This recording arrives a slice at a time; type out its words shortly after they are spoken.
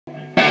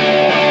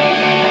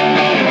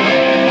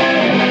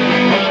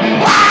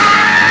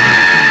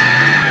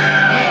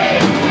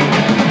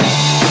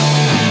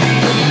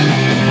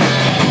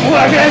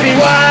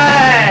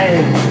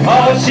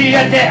え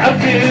てお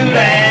くれ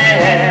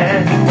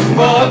僕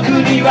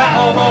には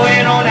思い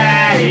のな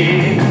い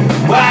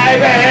Why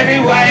baby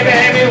why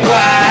baby why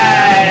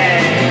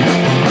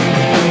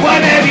Why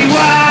baby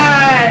why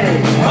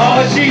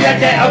教え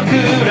ておく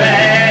れ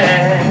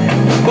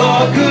僕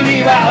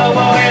には思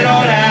いの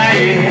ない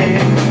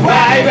Why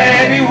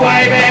baby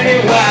why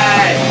baby why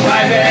Why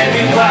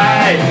baby why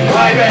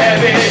Why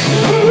baby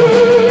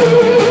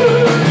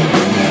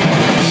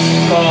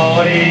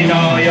氷の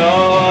よ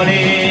うに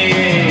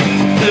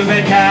冷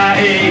たい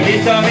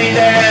瞳で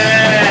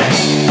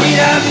睨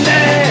んで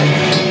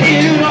い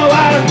るのは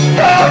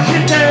どうし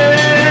て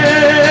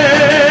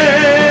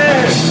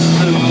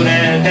拗ね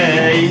て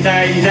いな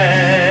いで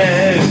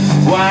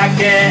訳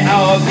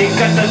を聞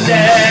かせて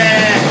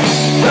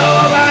そ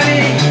ばに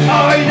お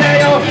いで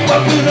よ僕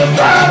のそ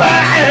ば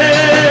へ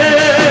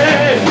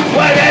Why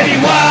baby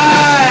why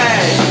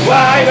Why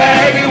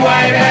baby why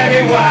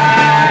baby why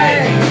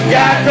優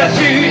し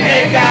い笑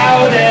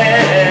顔で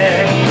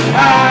愛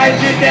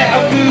してお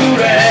く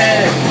れ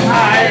I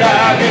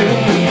love you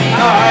I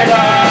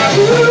love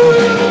you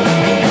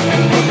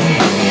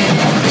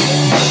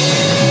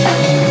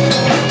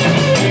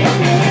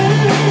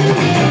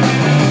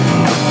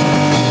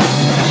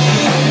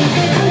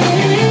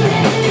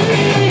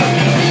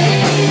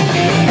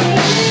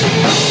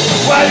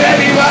Why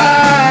baby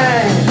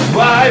why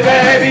Why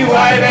baby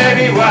why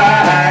baby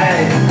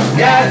why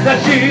優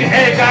しい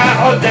笑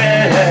顔で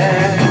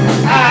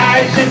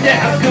愛して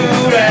おく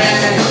れ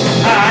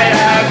I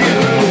love you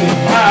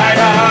I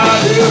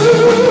love you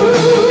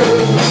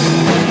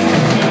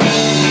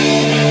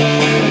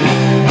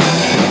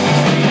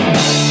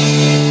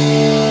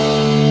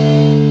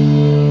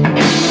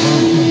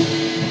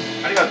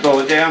ありがと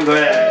う J&A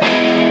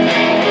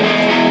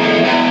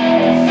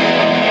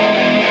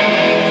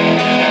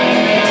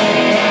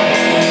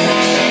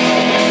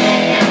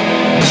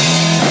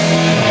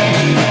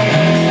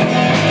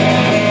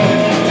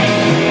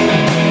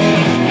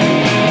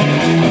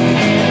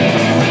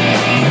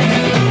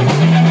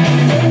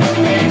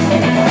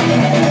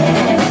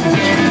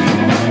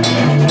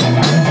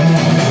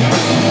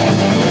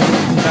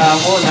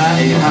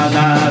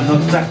花の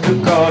咲く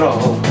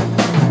頃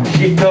一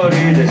人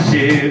で死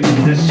ん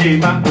でし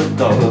まう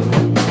と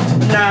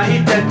泣い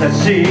てた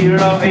白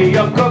い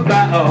横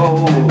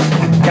顔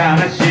悲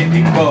し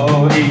い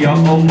恋よお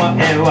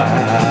前は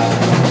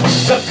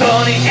どこ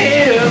にい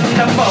るんだ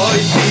もう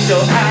一度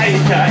会い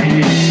たい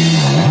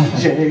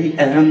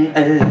JNA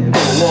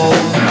を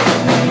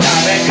鍋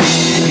口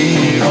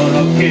色の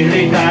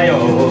霧だよ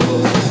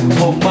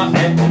お前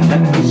をな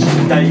くし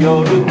た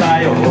夜だ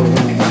よ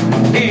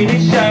イニ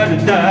シャ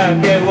ルだ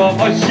けを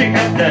教え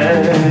て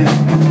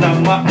名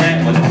前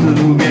を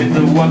告げず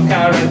別れ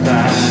た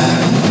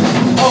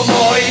思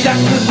い出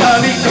すた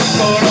び心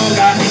が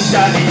痛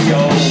いよ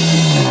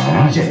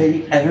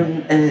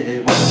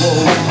JNA を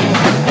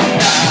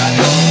な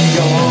どのよ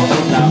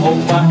うなお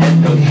前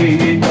の瞳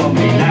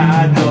な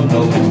どの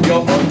よ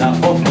うな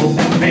想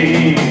い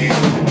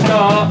遠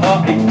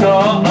い遠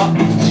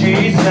い小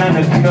さな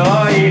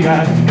恋が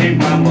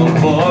今も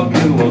僕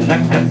を泣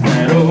かせ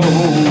る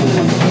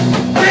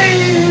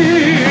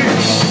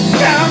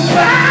Come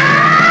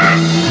back,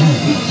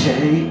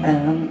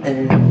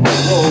 J&A.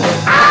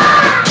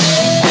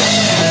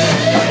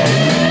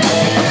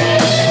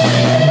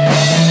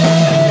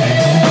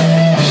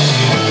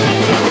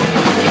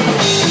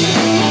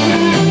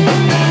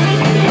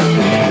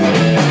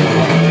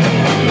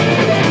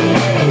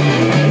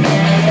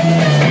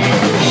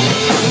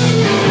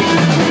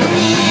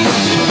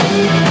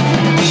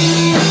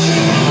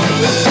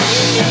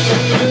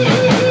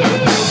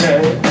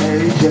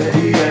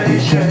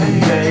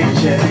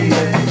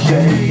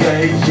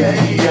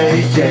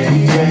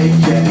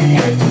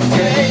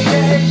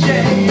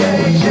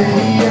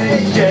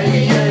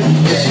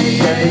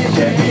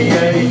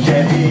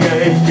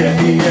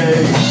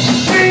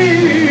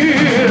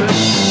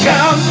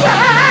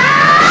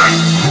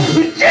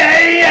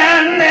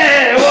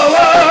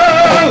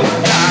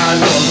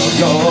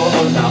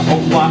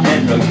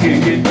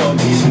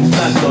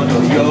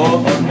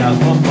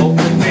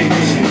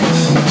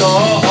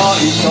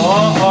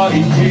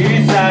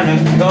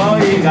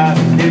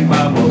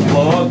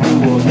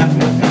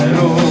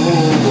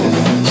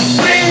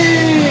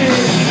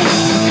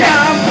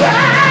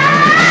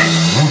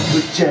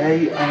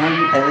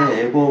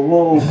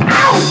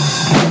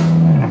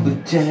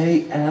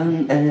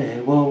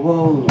 J&A, whoa,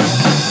 whoa.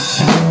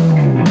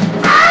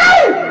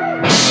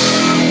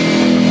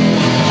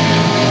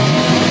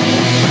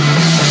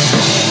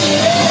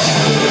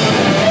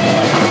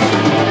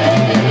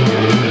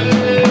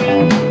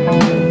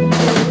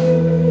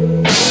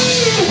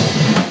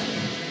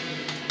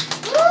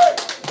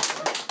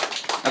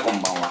 こ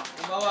んばんは。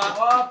こんばん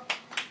は。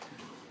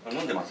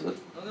飲んでます？飲ん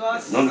でま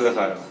す。飲んでくだ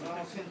さい。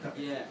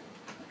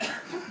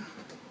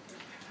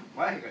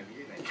前が見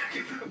えないんだけ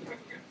ど。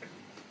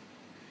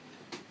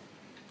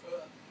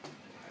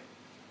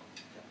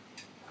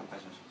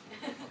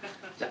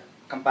じゃあ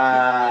乾杯。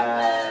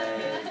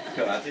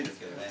今日は暑いです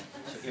けどね。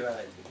初期笑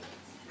い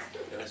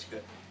でよろし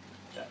く。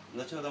じゃあ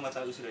後ほどまた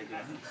後ろ行き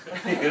ます。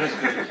よろしく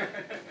お願いします。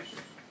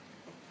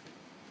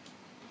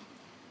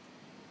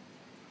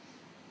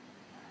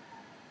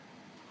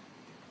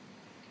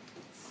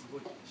すご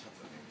いシャ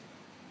ツだね。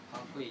か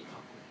っこいい。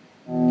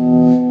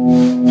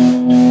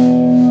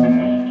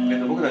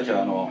僕たち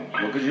は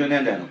60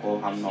年代の後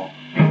半の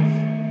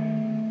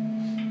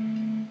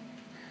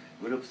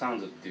グループサウン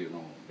ズっていうの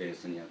をベー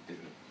スにやってる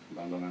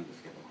バンドなんで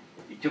すけど、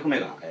1曲目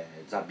が、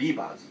ザ・ビー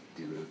バーズっ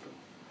ていうグループの、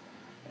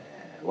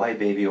Why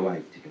Baby Why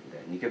っていう曲で、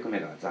2曲目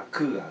がザ・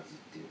クーガーズっ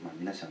ていう、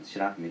皆さん知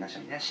らない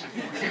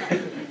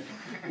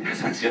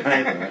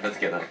と思います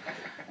けど、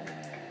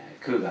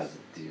クーガーズっ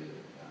ていう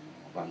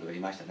バンドがい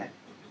ましたね。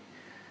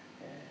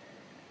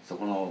そ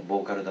この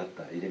ボーカルだっ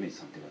た出光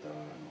さんという方は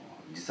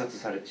自殺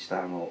し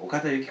た岡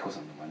田由紀子さ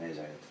んのマネー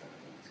ジャーやってた方な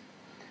んです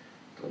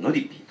けど、ノ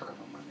リピーとかの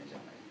マネージャー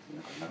な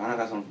んです。なかな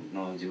かそ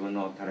の自分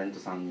のタレント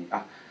さんに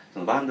そ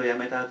のバンドを辞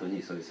めた後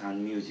にそういうサ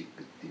ンミュージッ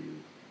クっていう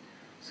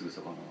すぐ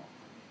そこの、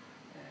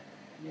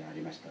にあ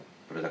りました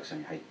プロダクション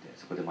に入って、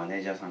そこでマネ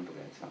ージャーさんとか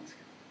やってたんです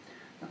け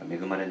ど、なん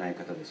か恵まれない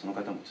方で、その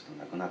方もちょっと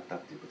亡くなった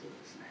っていうことでで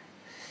すね、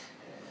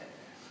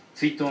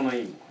追悼の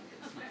意味も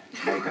で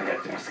すね毎回や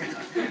ってますけど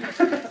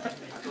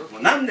も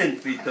う何年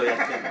追悼やっ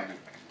てんのに。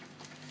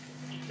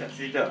じゃあ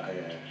続いては、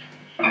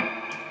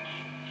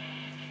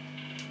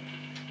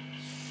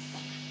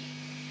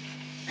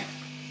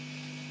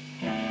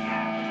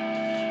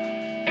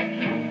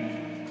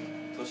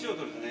年を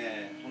取ると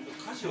ね、本当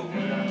歌詞を覚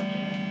えられなくてね、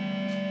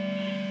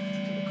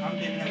ちょっとカン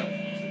ペ見ながらやり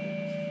ます。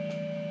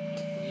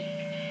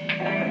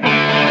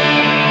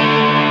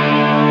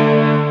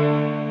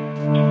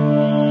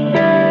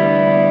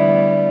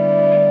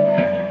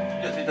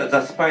じゃあ続いては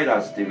ザ・スパイダ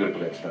ーズっていうグループ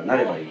がやってたらな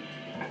ればいい。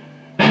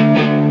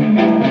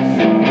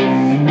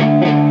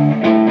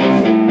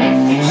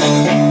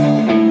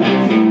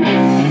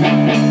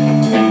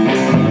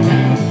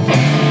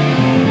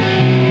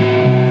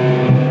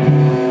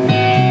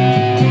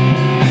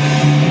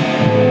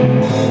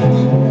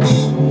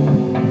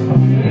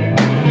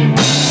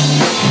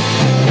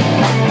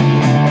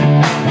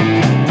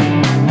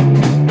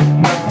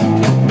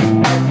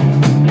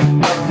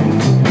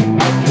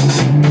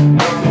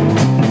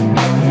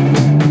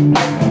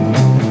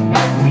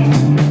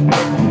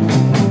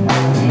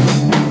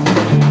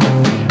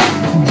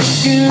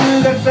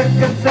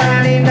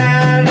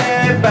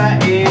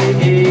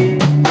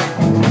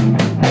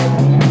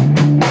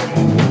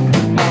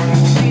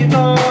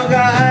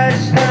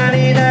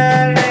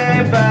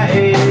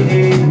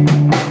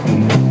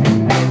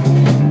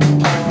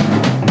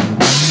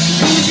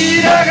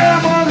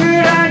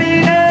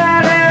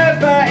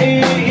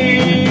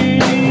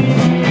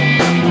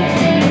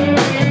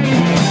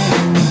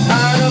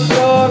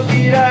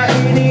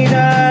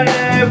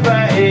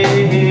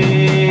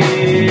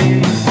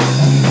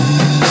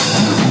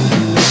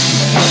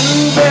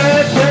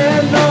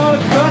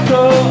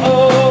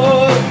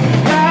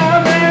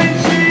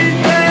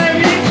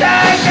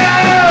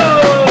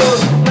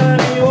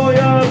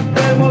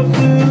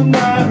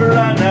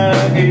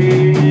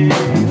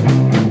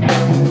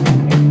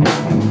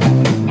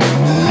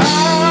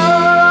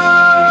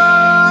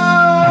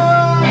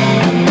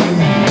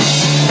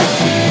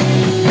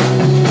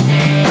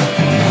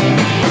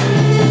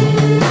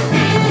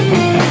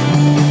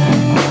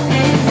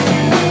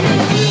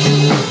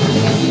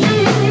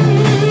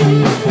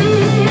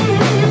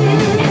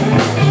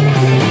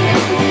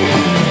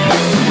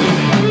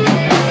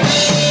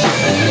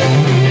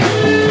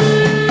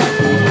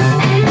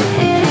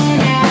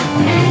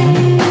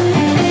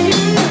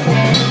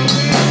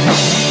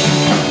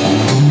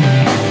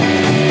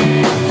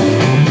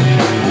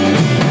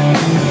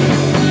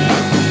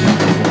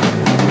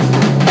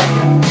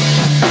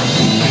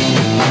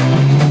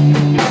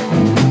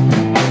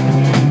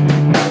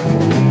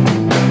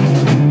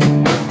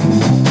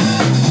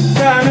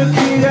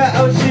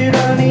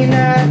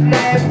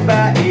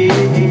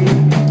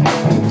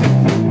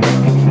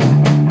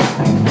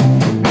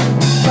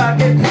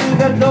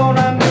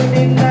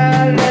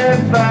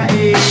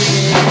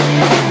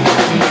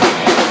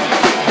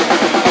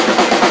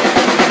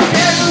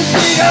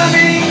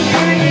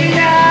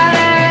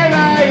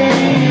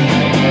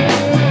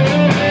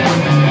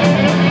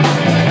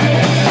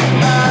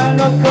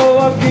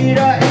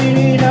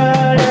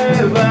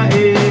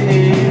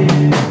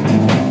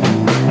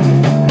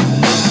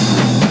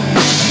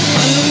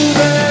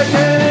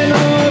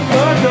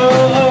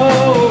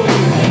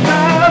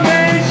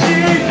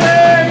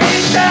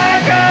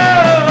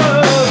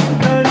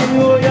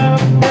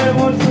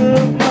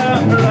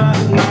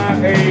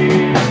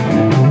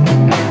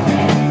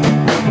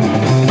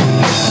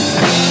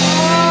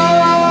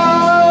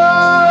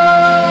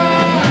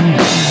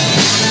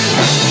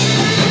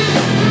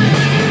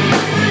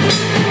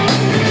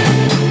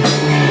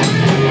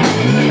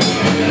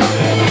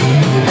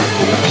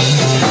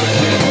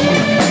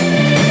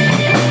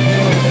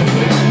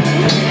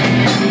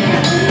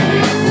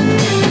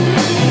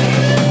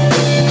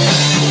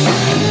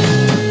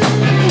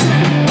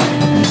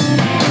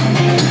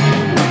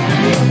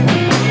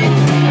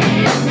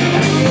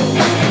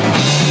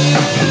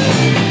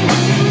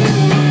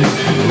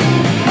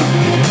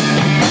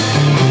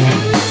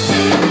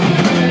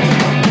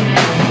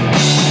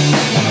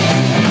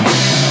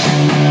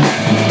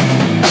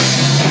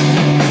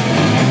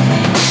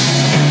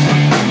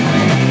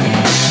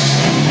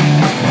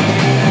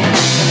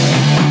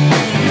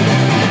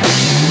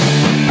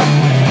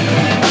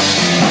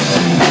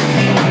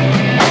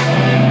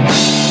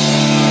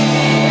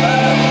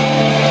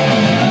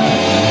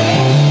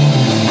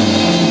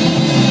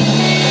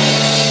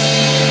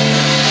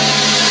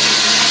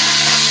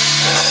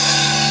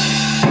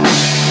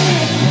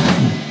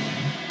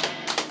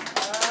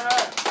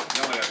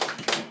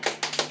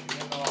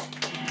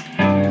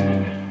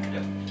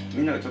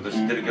ながちょっと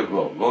知ってる曲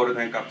を、ゴール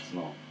デンカップス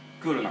の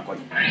クールな恋。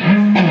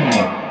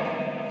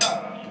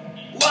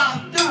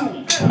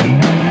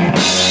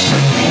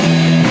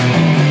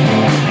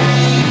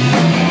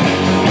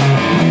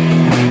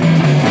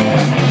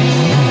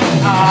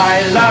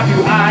I love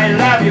you, I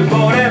love you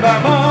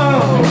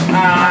forevermore.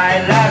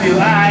 I love you,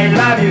 I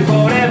love you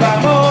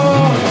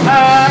forevermore.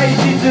 愛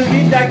しす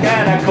ぎた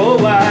から怖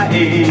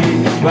い、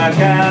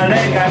別れ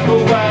が怖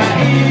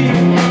い。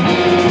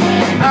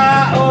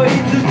青い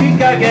月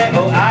影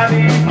を浴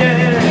びて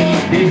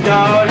一人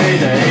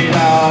でいろ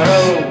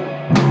う。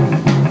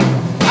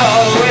Oh,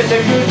 it's a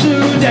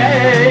good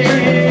day,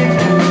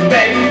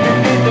 baby,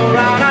 don't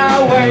run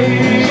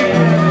away.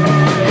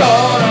 こ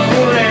の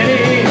胸に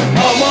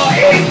思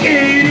いっき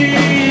り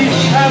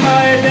甘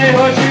えてほ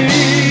し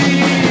い。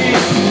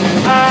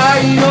愛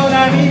の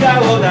涙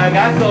を流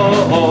そ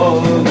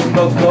う、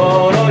心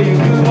ゆく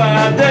ま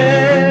で。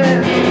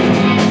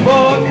僕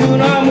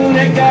の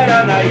胸から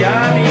悩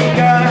み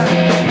が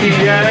消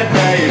えて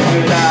ゆ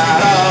くだ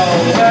ろ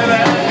う、baby。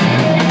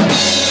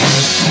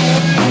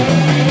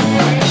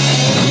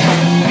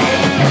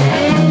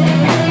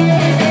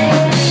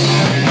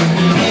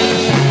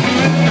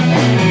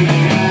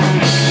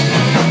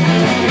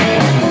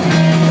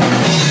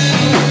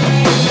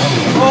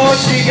星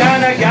が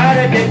流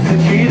れて月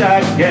だ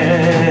け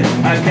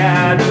明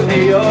る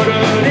い夜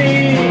に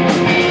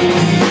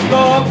心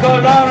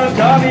の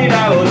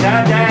扉を叩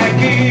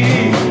き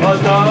訪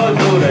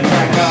れた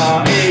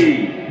恋。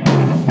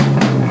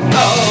 Oh,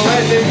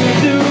 it's a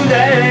good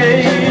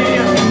day,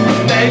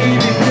 baby,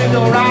 please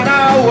don't run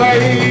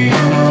away。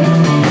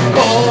 こ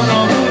の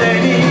胸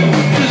に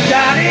すが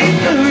り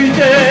ついて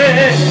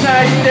泣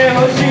いてほ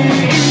しい。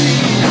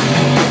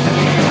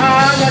あ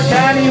なた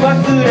に忘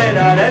れら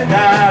れた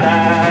ら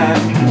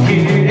きっ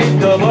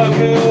と僕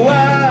は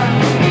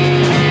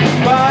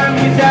ワン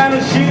ピザの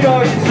白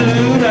い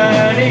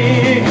砂に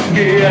消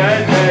え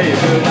てい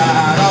くだ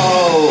ろ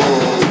う、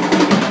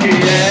消え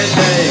て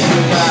いく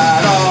だ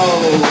ろ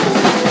う、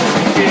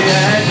消え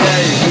て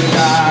いくだ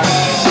ろ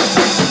う。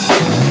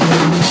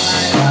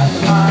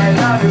 I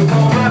love you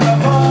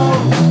forevermore,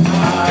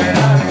 I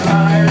love you,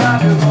 I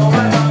love you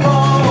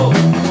forevermore,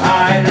 I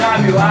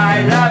love you, I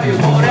love you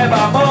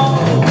forevermore。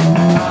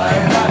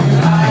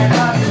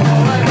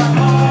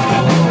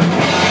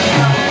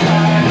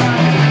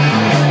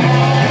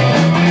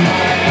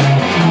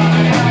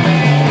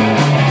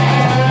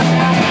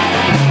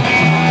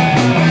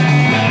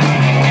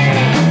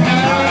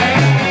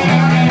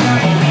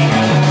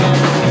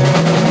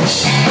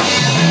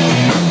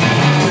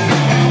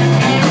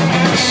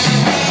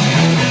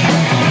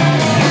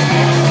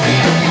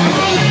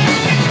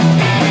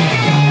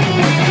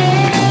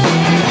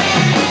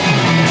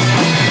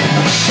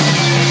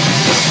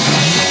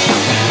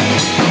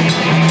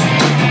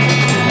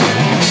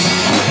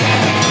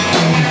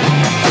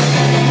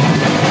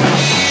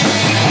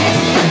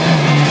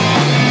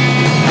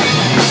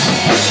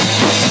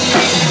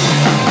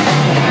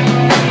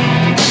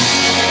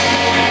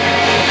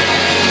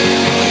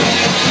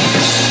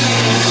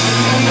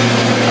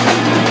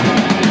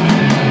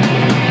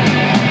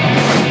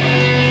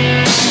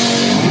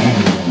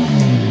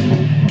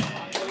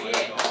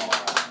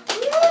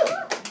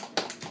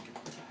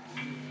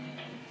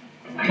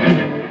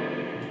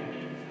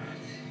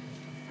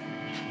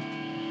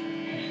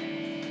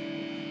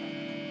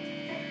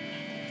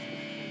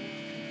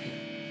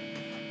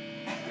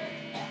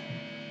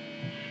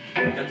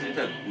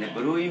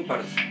ブルーインパ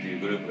ルスっていう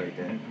グループがい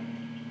て、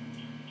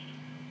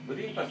ブ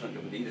ルーインパルスの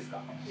曲でいいです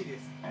か？いいで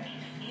す。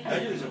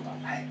大丈夫でしょうか？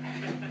はい。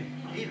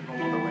ビール飲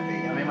もうと思って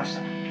やめまし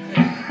た。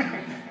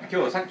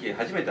今日さっき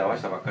初めて合わ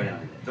せたばっかりなん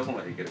で、どこ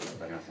までいけるかわ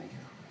かりませんけ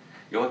ど、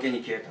夜明け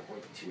に消えた恋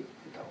っていう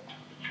歌を。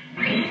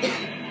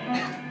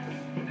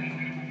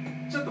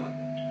ちょっと待っ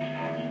て。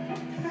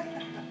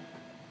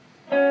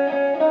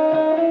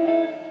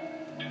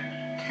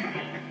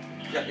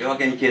じゃあ夜明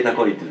けに消えた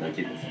恋っていうのを聞い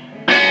てください。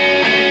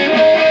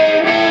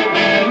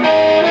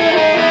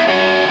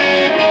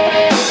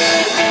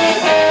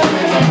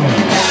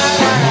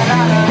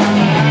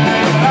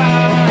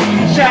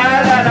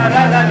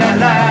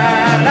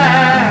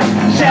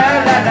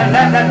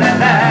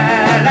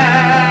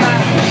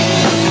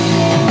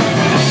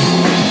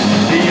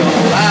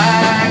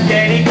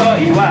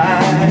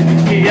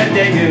消えて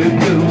ゆ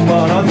くも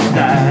のさ、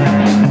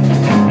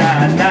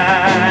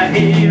七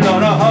色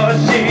の星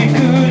屑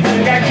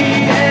が消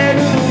える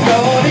よ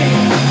うに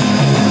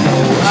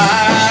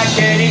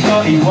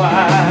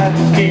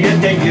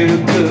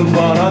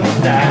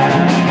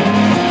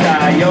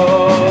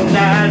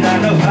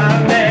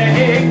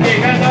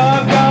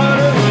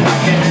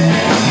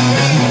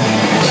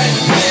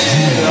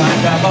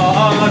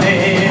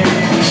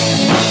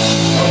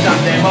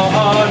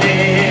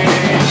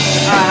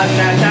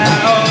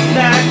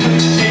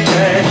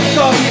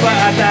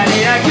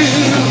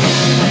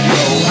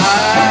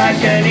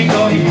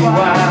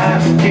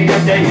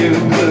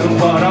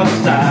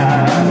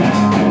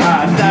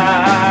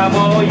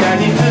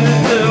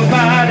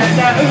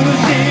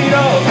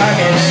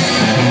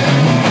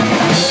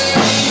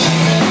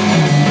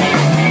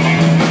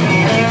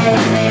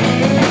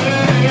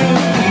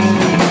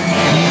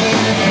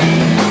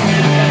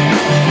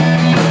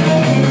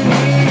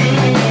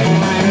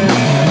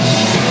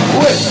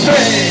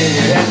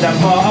in the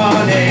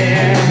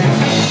morning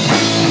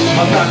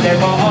on Sunday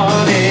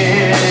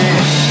morning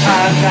あ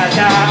な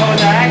たを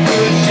なく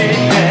して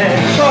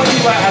恋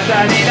は朝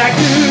になく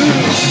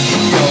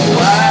夜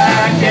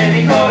明け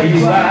に恋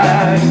は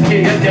消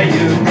えてゆ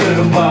く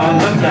も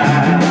のさ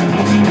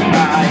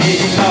愛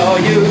の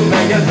夢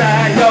よさ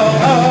よ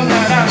な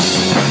ら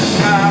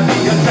旅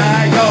よさ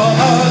よ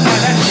な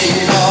ら白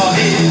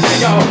いさ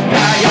よな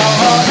ら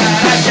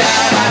チャ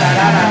ララ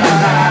ララ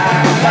ラ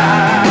ラ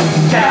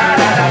チャ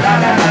ラララ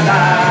ララ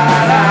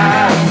ラ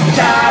チ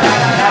ャラ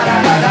ラララ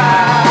ララ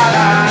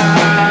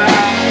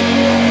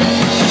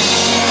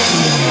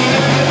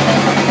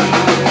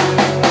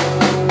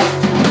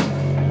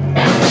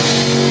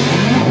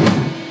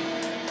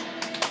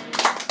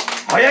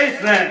早いっ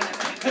すね。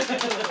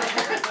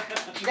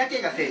気だ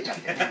けがせいちゃっ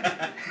てね。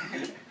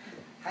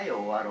はい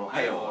終わろう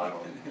はい終わろ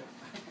う。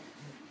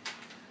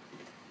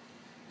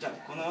じゃあ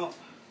この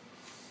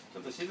ちょ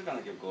っと静かな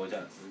曲をじゃ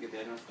あ続けて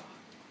やりますか。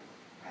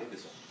どうで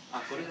しょう。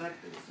あ、これじゃなく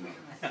てですね。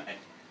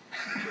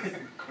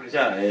じ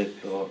ゃあグ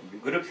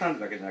ループサウンド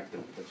だけじゃなくて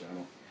僕たち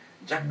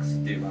ジャックス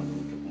っていうバンド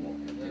の曲も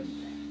やってるん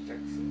で、ジャッ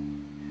クス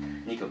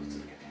2曲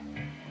続けて。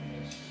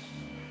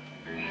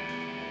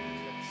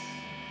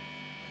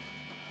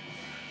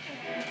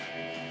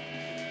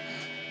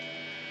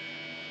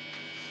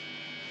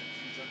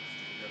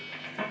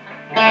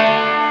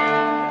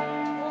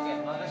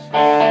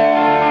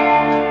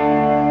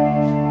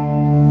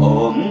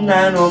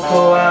女の子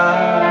は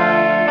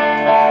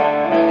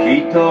一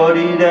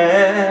人で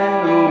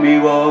海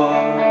を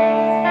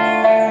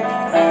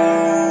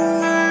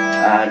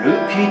歩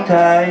きた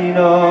いの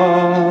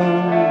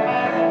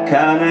悲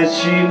し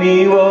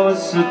みを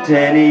捨て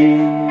に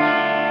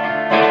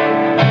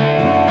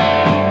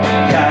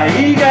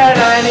貝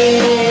殻に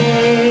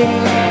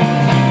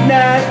な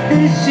って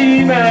し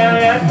ま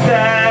った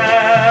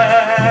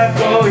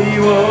恋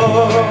を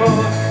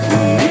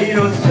海の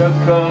底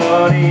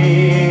に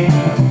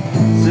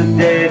捨て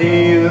に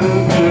ゆく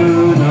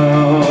の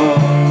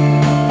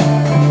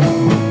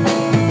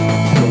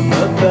そ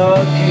の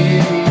時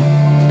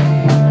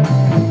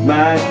真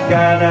っ赤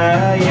な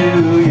夕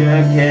焼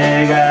け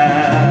が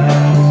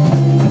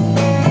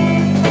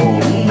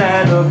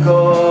女の子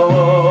を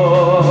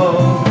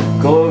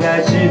焦が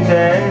して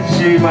し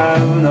まう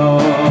の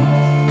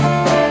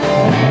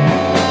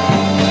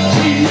小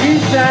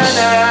さな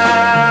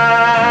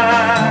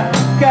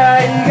貝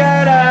殻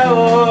を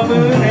胸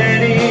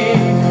に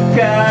隠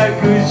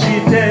し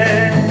て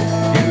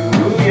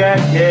夕焼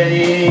けに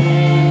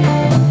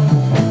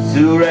連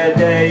れ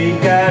て行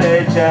かれ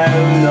ちゃう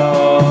の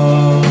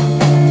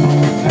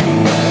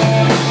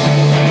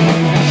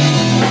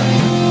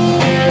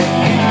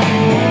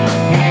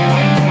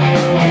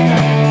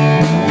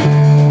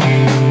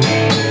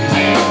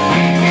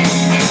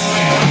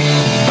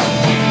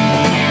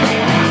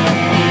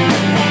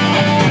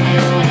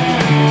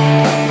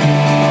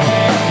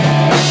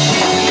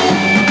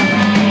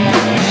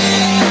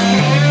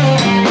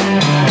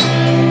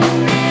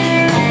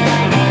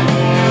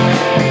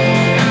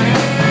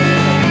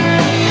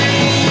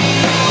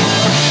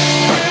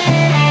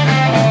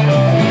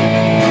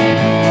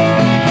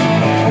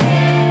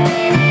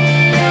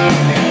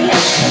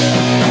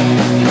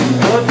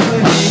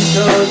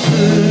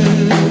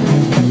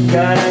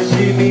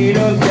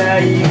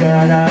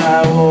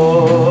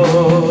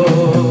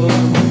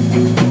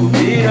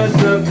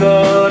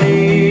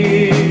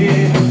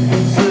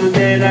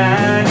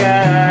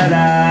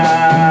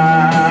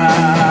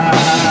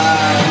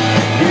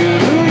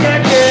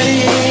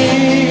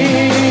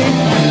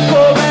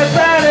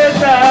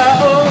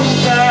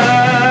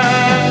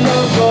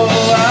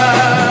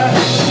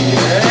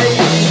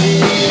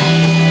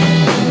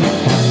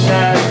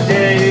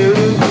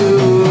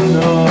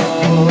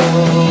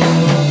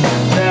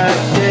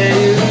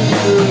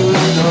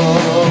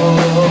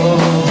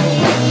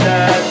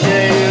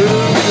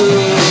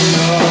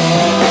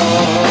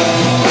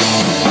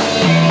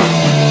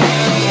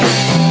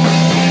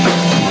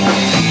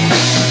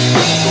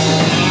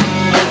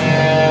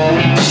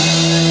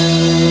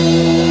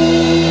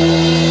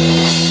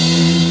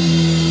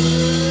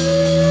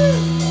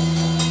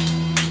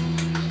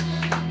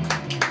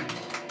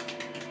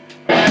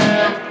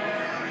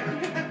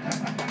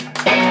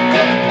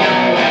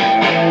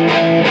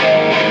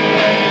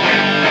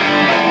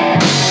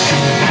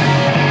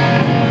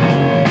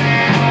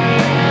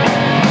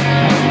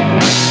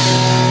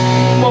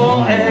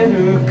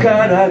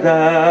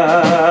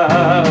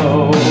体を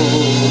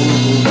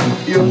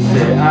寄せ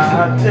合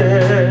って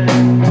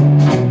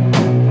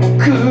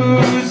崩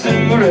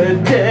れ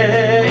て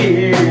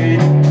いっ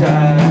た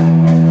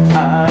あ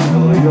の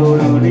夜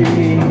に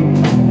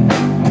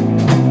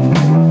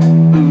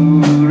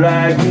裏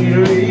切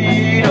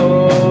りの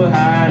花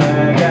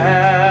が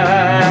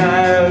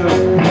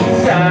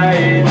咲い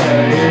て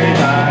い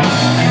た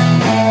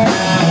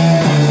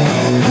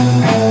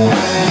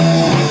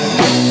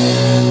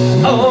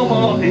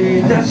思い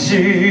出し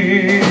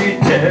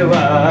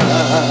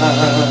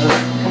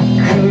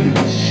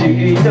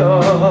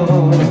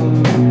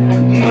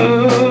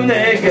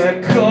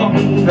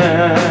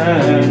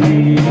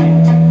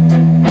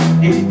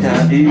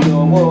ない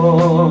の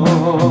も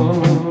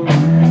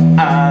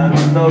あ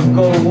の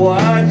子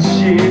は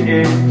知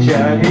っち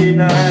ゃい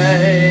ない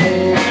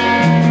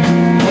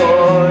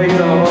恋の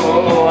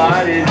終わ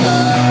りさ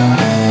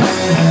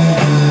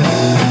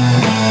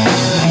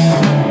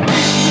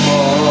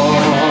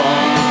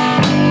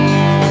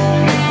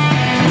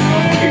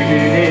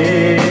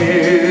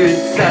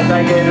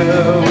捧げる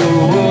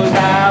歌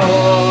を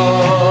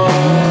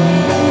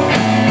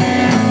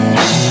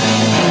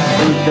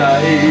歌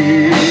い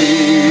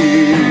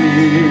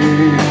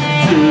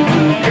続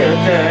け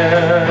て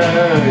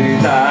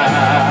いた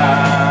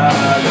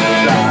の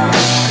だ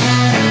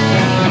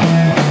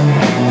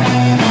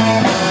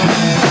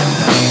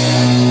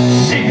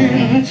信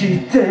じ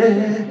て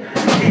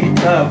い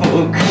た僕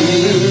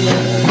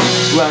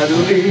悪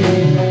い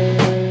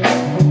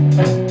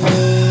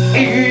い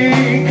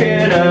け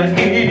ない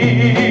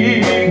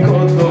こ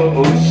と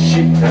をし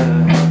た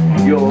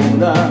よう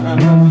な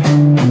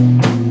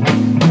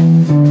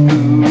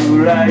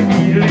裏切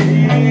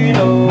りの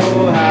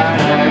花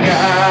が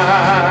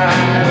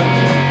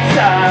咲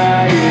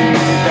い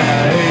て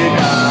い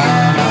た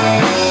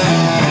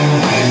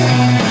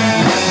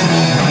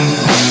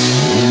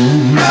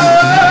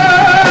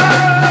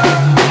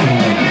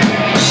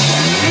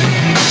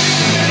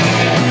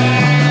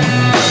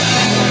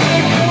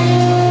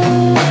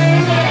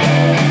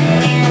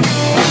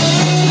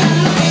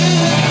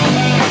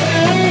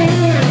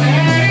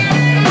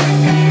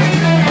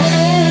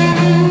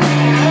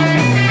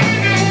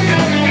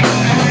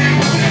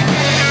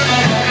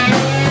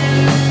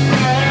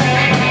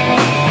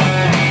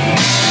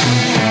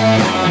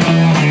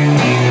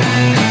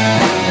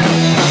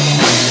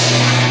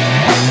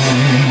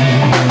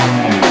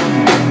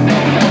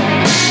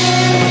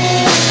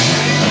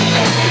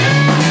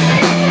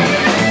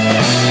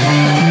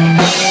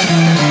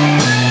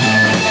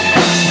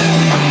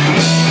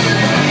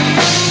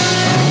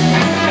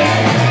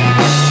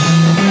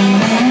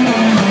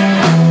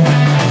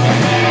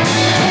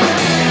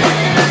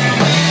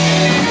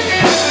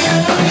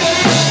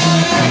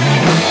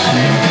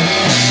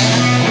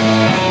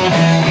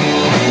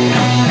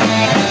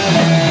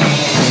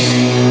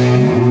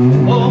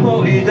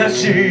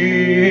し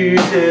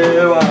て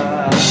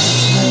は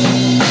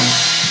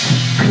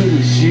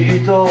苦し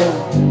いと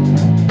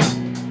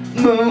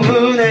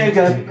胸が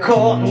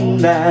こん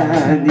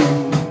なに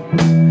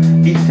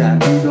痛い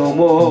の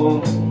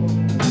も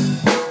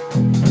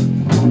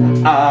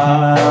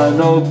あ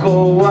の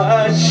子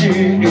は知っ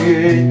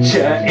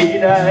ちゃい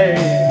ない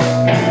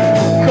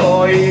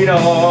恋の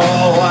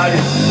終わり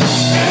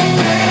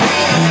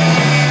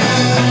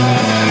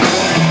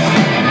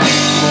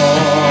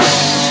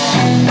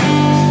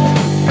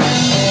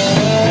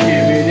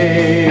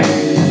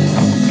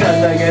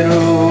捧げる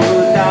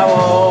歌を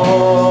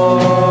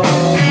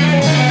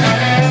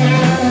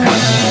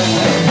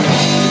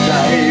歌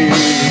い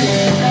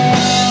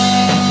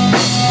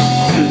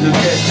続け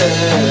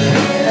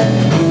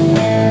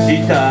てい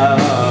た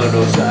の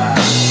さ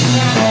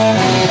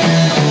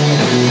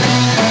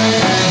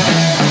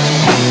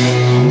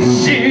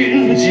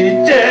信じ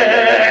て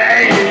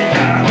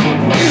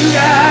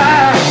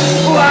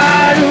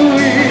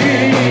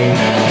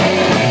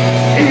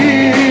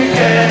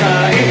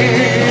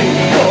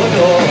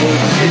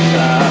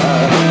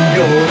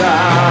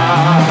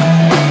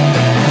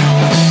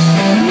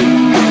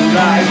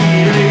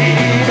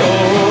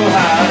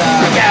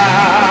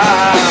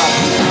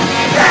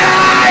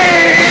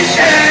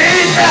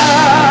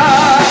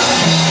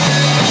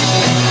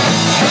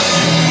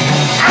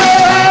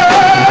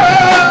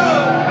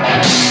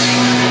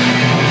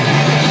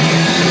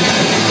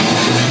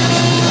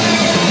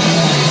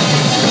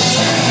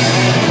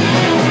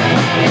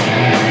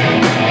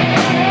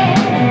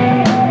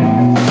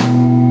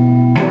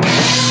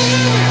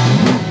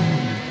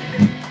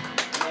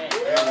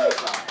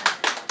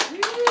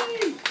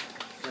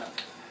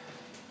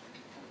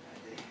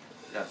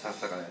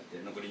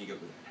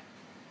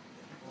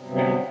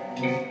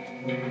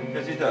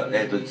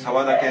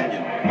沢田研二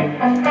の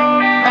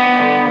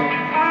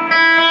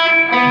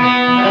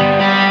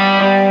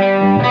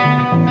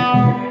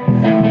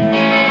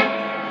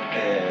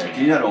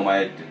気になるお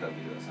前って歌って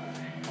ください。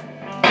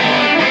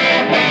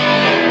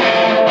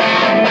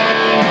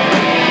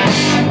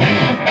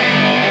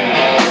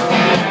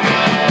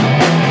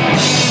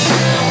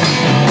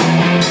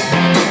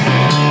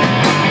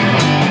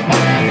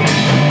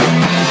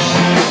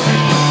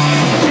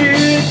知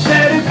って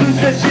るく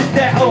せして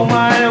お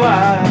前は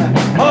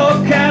他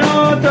の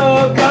男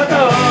と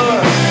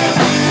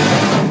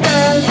ダ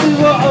ンス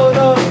を踊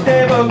って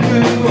僕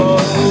を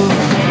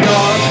よ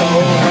そ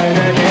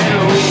めてる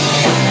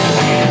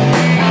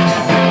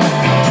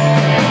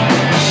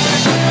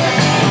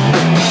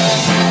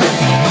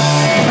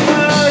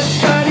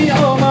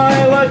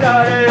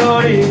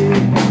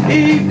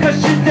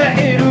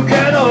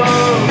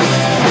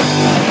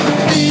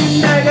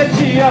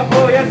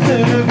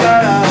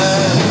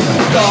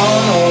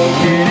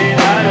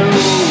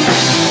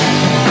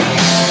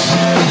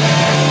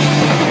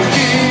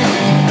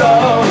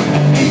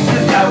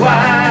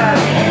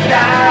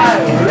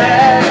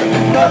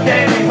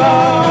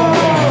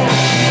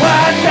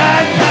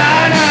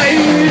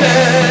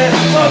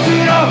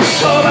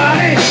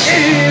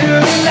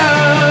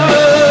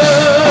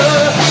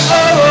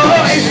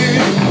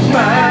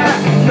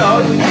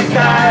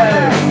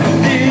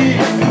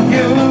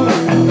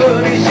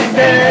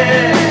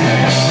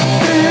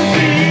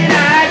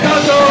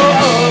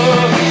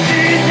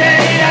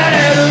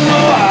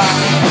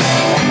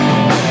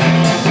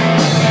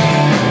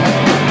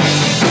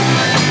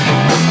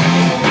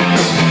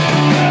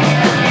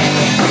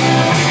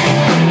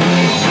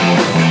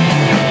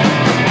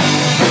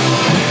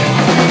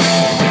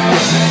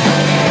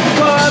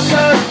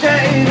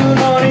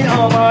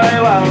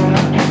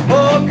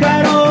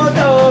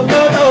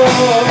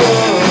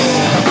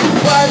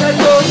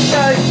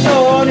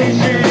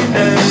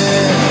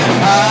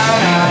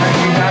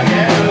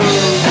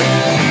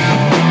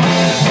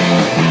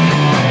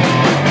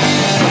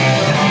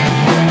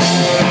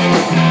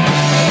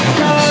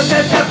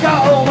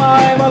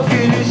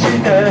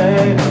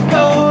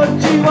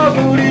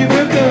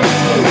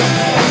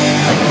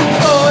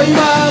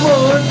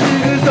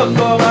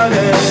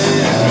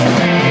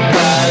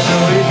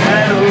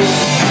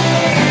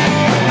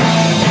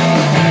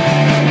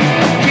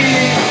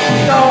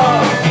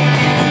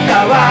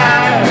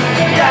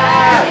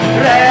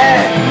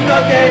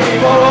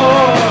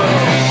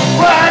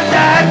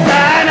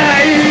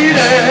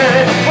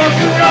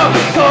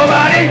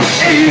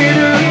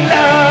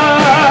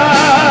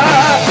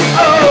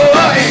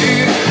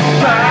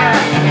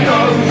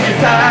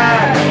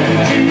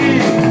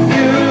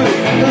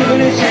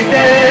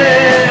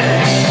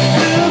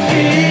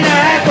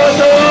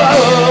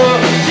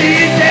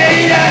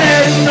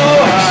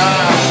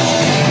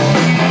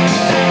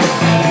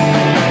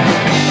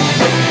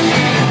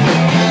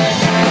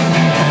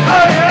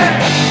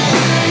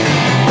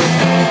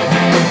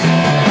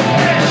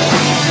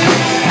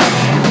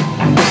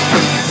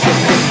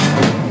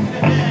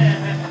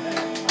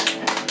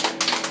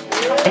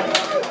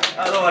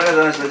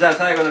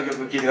の曲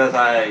聴いてくだ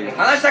さい。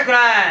話したくな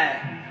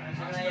い。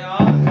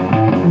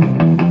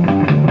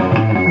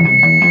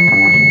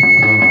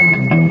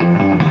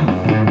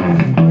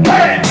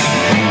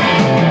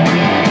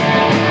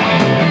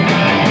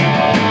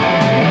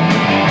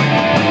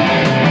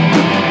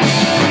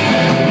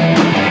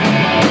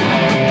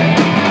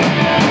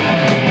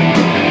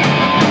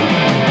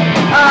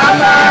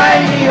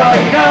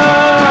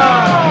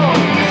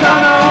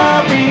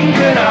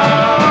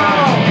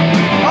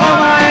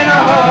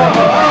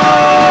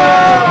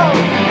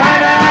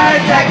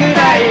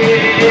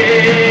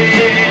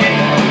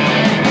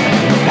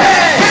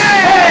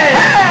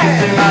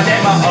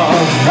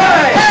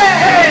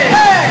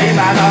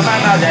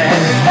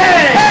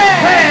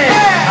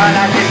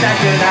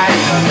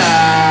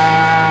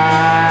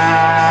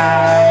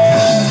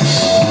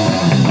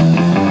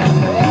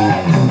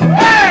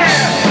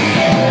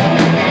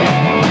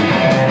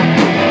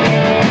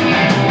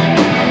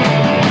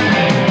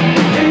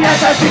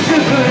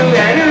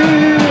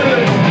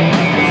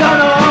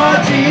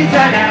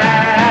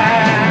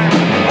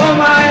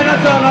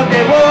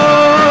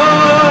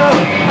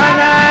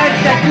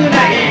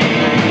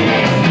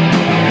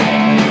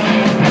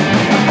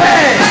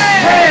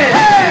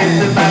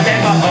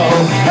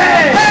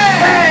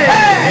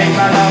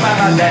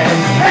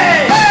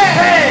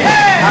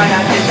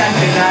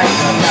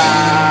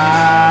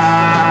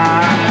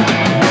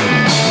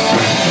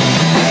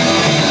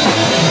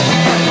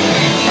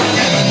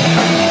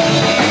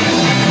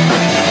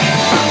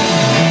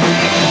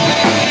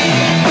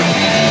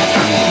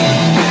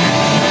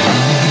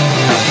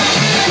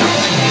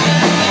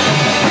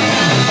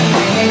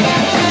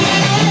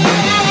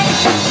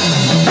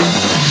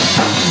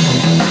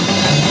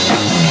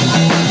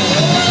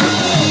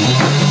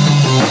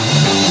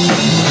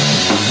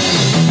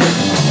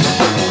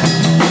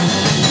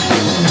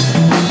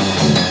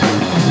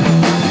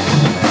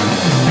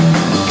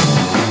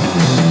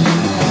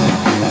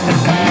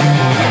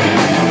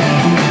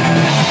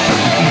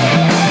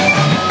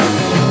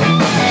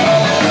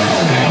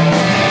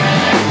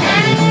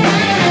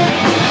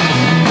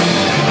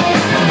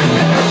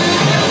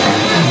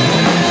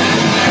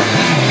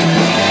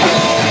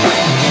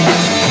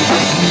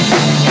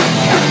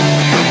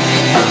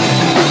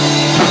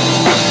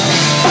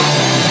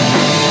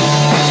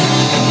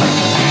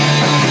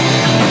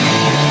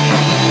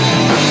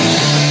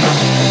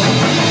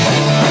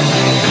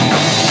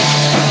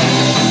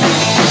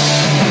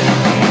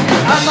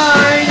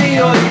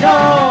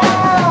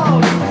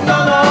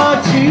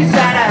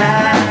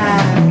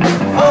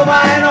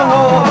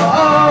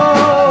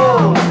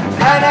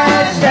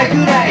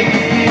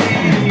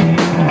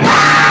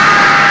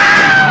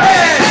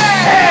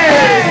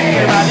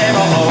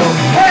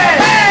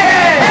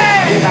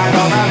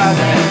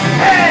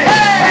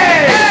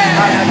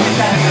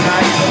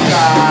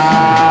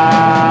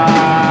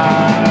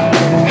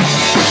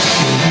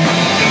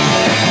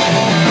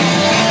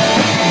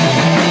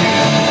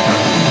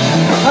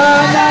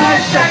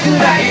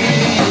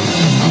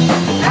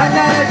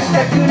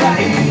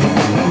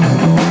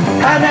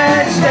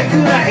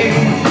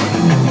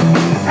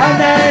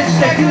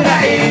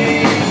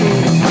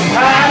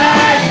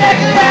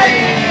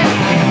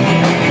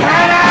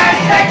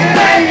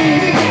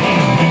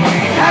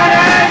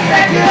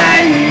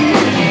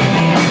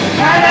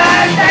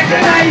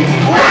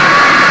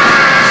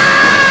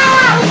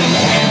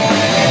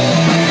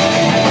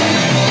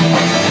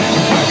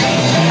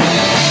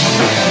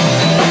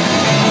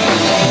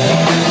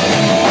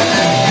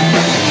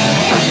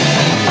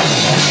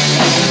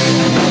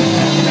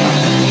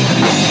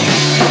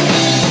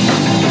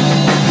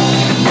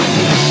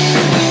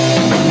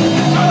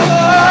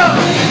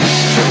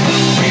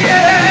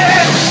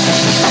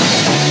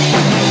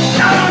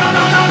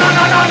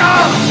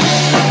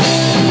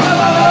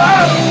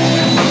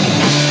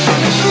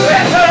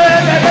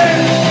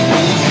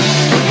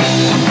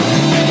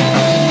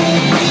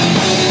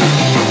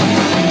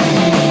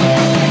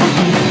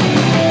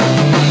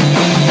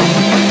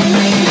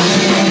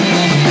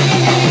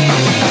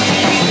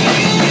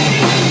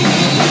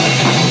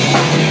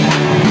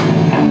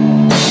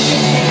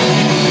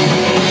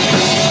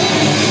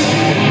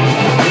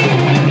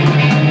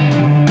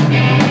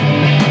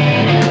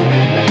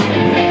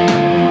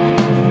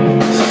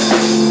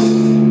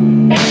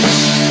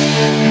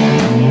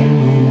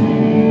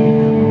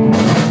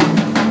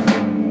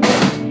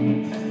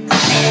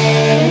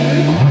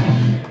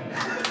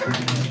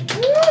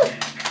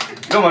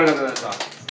どうもありがとうございました。